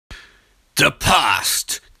The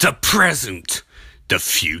past, the present, the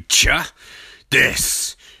future.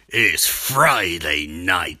 This is Friday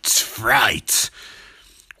Night's Fright.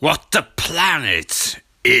 What the planet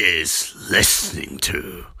is listening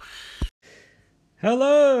to.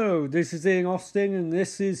 Hello, this is Ian Austin and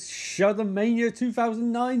this is Shuddermania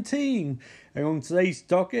 2019. And on today's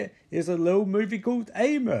docket is a little movie called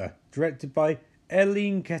Aimer, directed by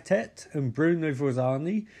Eileen Catet and Bruno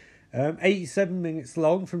Vorzani. 87 minutes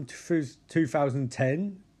long from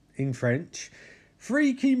 2010 in French.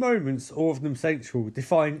 3 key moments, all of them central,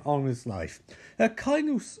 define Anna's life. Her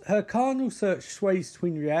carnal search sways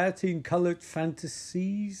between reality and coloured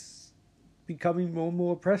fantasies, becoming more and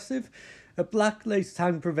more oppressive. A black lace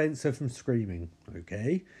hand prevents her from screaming.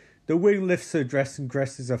 Okay. The wind lifts her dress and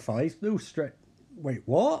caresses her thighs. Wait,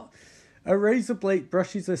 what? A razor blade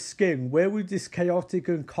brushes her skin. Where would this chaotic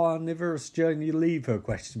and carnivorous journey leave her? ?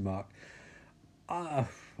 I'm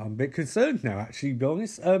a bit concerned now, actually, to be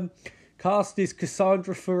honest. Cast is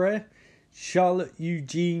Cassandra Ferrer, Charlotte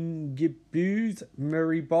Eugene Gibbous,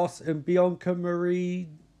 Mary Boss, and Bianca Marie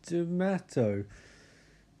D'Amato.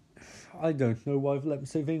 I don't know what I've let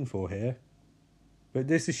myself in for here. But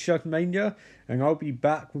this is Shuddermania, and I'll be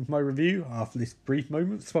back with my review after this brief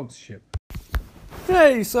moment of sponsorship.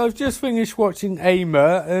 Hey, so I've just finished watching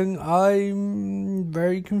Aimer, and I'm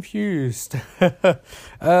very confused.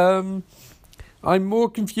 I'm more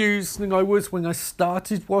confused than I was when I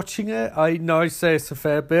started watching it. I know I say it's a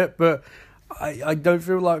fair bit, but I don't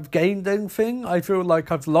feel like I've gained anything. I feel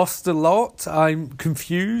like I've lost a lot. I'm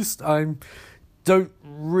confused. I don't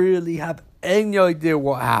really have any idea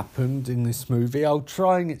what happened in this movie. I'll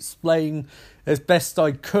try and explain as best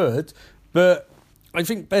I could, but I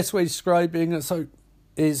think best way of describing it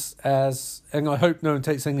is as, and I hope no one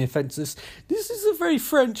takes any offence to this is a very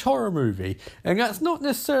French horror movie, and that's not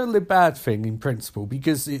necessarily a bad thing in principle,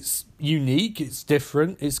 because it's unique, it's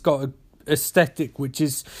different, it's got an aesthetic which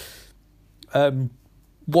is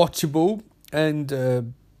watchable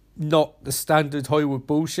and not the standard Hollywood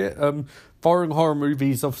bullshit. Foreign horror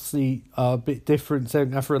movies obviously are a bit different, so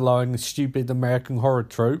don't have to rely on the stupid American horror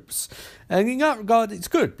tropes. And in that regard, it's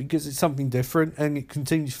good, because it's something different, and it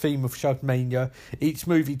continues the theme of Shuddermania. Each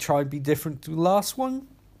movie tried to be different to the last one.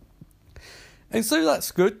 And so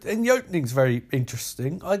that's good, and the opening's very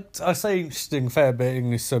interesting. I say interesting a fair bit in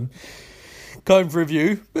this kind of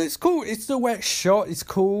review, but it's cool. It's the wet shot, it's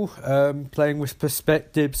cool. Playing with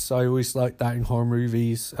perspectives, I always like that in horror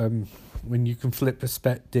movies. When you can flip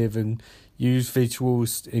perspective and use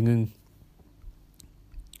visuals in an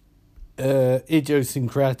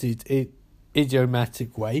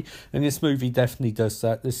idiomatic way, and this movie definitely does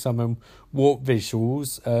that. There's some warped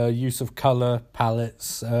visuals, use of colour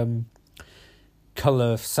palettes,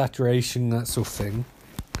 colour saturation, that sort of thing.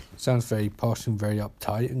 Sounds very posh and very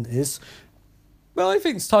uptight, and it is. Well, I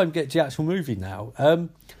think it's time to get to the actual movie now.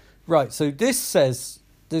 Right, so this says,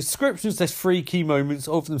 the description says 3 key moments,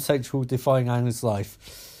 all of them central, defying Anna's life.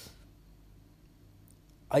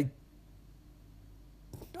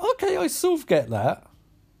 I sort of get that,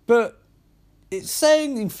 but it's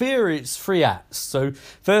saying in theory it's 3 acts. So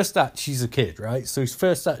first act, she's a kid, right? So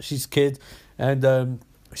first act, she's a kid, and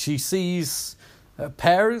she sees her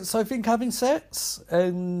parents, I think, having sex,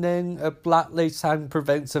 and then a black lace hand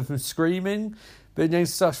prevents her from screaming, but then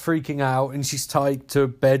she starts freaking out, and she's tied to a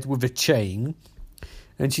bed with a chain,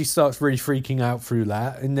 and she starts really freaking out through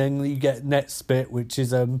that. And then you get next bit, which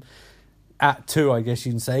is Act 2, I guess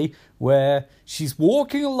you can say, where she's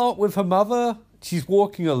walking a lot with her mother. She's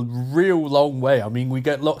walking a real long way. I mean, we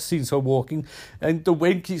get lots of scenes of her walking, and the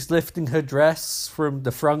wind keeps lifting her dress from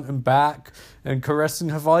the front and back and caressing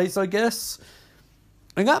her thighs, I guess.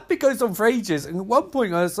 And that bit goes on for ages. And at one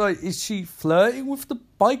point I was like, is she flirting with the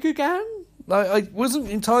biker gang? I wasn't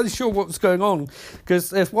entirely sure what was going on, because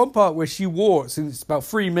there's one part where she walks, and it's about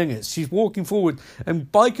 3 minutes. She's walking forward,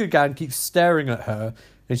 and biker gang keeps staring at her,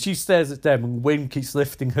 and she stares at them, and wind keeps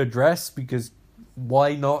lifting her dress, because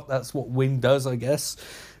why not? That's what wind does, I guess.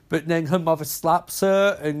 But then her mother slaps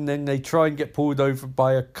her, and then they try and get pulled over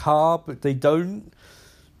by a car, but they don't.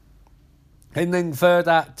 And then third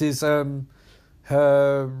act is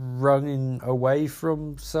her running away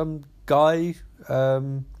from some guy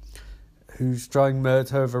who's trying to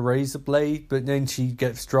murder her with a razor blade, but then she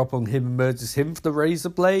gets drop on him and murders him for the razor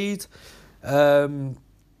blade. And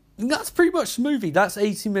that's pretty much the movie. That's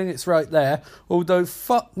 80 minutes right there, although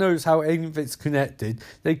fuck knows how any of it's connected.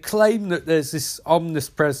 They claim that there's this ominous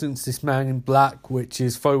presence, this man in black, which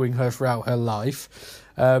is following her throughout her life,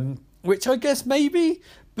 which I guess maybe,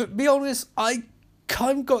 but be honest, I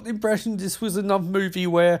kind of got the impression this was another movie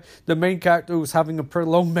where the main character was having a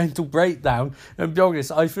prolonged mental breakdown. And to be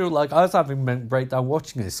honest, I feel like I was having a mental breakdown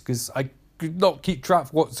watching this because I could not keep track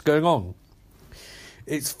of what's going on.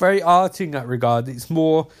 It's very arty in that regard. It's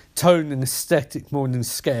more tone and aesthetic more than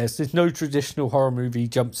scares. There's no traditional horror movie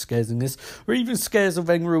jump scares in this, or even scares of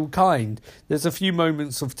any real kind. There's a few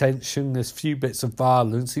moments of tension, there's a few bits of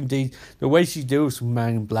violence. Indeed, the way she deals with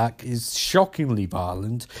Man in Black is shockingly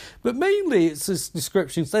violent. But mainly, it's as the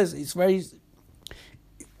description says,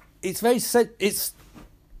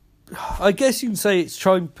 I guess you can say it's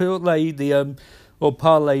trying to parlay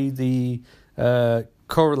the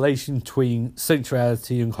correlation between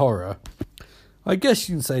sensuality and horror. I guess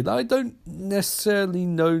you can say that. I don't necessarily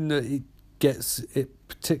know that it gets it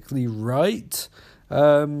particularly right,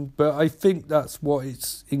 but I think that's what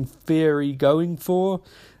it's in theory going for,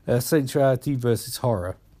 sensuality versus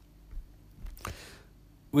horror.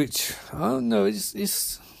 Which, I don't know,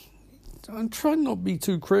 it's I'm trying not to be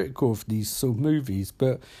too critical of these sort of movies,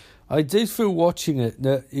 but I did feel watching it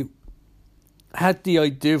that it had the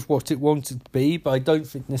idea of what it wanted to be, but I don't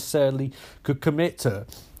think necessarily could commit to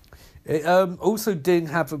it. It also didn't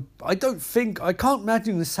have I can't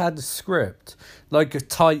imagine this had a script, like a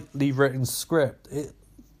tightly written script. It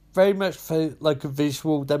very much felt like a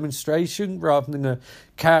visual demonstration rather than a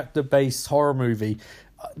character-based horror movie.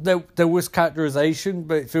 There was characterization,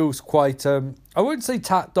 but it feels quite, I wouldn't say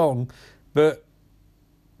tacked on, but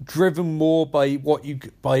driven more by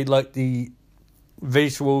the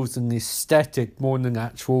visuals and the aesthetic more than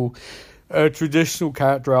actual traditional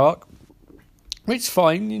character arc, which is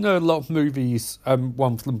fine. You know, a lot of movies,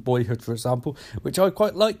 one from Boyhood, for example, which I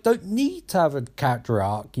quite like, don't need to have a character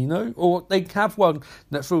arc, you know, or they can have one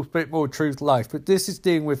that feels a bit more true to life, but this is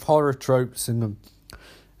dealing with horror tropes and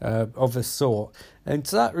of a sort, and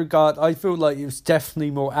to that regard I feel like it was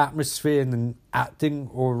definitely more atmosphere than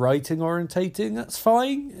acting or writing orientating. That's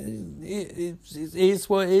fine, it is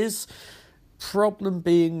what it is. Problem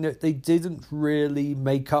being that they didn't really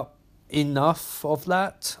make up enough of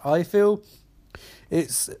that. I feel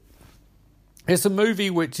it's a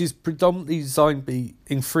movie which is predominantly designed to be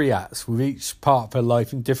in 3 acts, with each part of her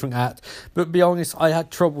life in different acts. But to be honest, I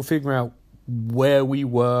had trouble figuring out where we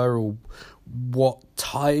were or what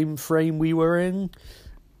time frame we were in,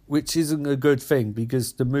 which isn't a good thing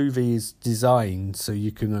because the movie is designed so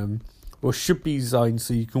you can or should be designed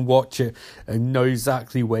so you can watch it and know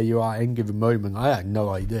exactly where you are at any given moment. I had no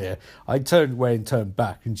idea. I turned away and turned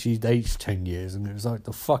back and she'd aged 10 years and it was like,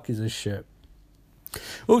 the fuck is this shit? I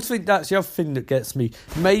also think that's the other thing that gets me.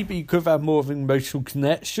 Maybe you could have more of an emotional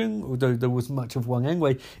connection, although there wasn't much of one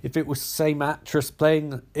anyway, if it was the same actress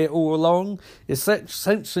playing it all along. It's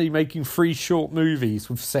essentially making 3 short movies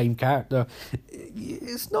with the same character.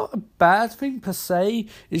 It's not a bad thing per se,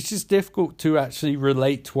 it's just difficult to actually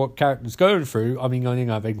relate to what character's going through. I mean, I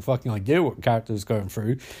didn't have any fucking idea what character's going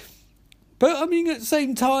through. But, I mean, at the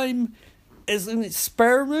same time, as an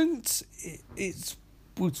experiment, it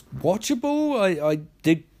was watchable. I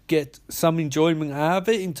did get some enjoyment out of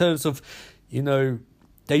it in terms of, you know,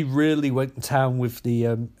 they really went to town with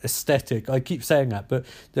the aesthetic. I keep saying that, but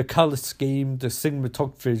the colour scheme, the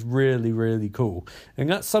cinematography is really, really cool.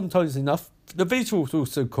 And that's sometimes enough. The visuals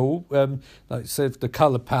also cool, like I said, the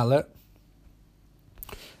colour palette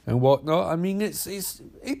and whatnot. I mean, it's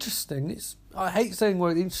interesting. I hate saying the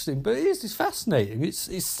word interesting, but it's fascinating.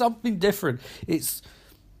 It's something different. It's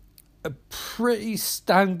a pretty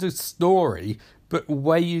standard story, but the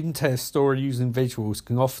way you can tell a story using visuals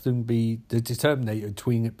can often be the determinator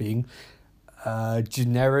between it being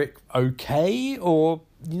generic okay or,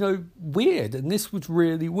 you know, weird. And this was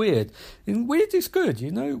really weird. And weird is good, you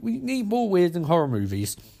know. We need more weird in horror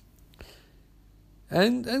movies.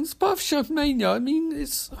 And it's part of Shockmania. I mean,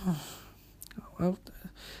 it's... well,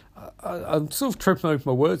 I'm sort of tripping over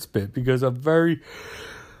my words a bit because I'm very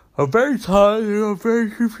tired and I'm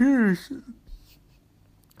very confused.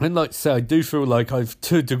 And like I say, I do feel like I've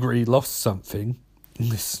to a degree lost something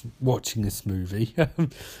in watching this movie.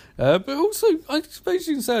 But also, I suppose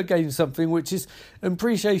you can say I gained something, which is an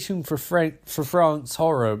appreciation for France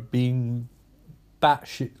horror being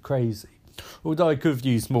batshit crazy. Although I could have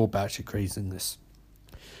used more batshit crazy than this.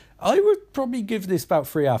 I would probably give this about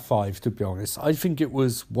 3 out of 5, to be honest. I think it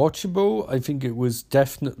was watchable. I think it was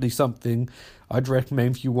definitely something I'd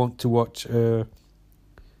recommend if you want to watch a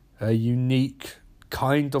unique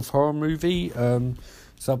kind of horror movie.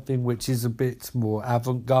 Something which is a bit more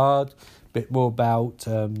avant-garde, a bit more about,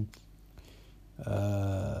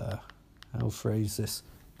 how phrase this,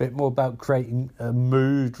 a bit more about creating a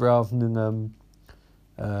mood rather than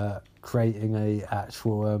creating a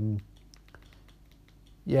actual...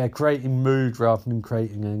 creating mood rather than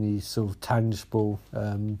creating any sort of tangible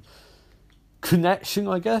connection,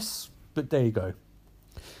 I guess. But there you go.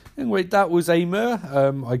 Anyway, that was Aimer.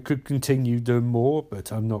 I could continue doing more,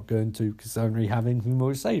 but I'm not going to because I don't really have anything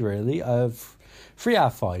more to say, really. 3 out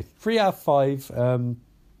of 5. 3 out of 5,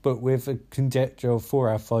 but with a conjecture of 4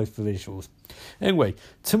 out of 5 for visuals. Anyway,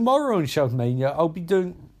 tomorrow on Shelfmania,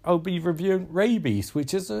 I'll be reviewing Rabies,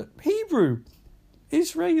 which is a Hebrew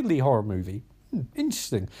Israeli horror movie.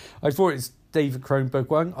 Interesting. I thought it's David Cronenberg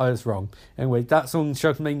one. I was wrong. Anyway, that's on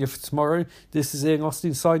Shelfmania for tomorrow. This is Ian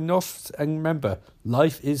Austin signing off. And remember,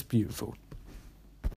 life is beautiful.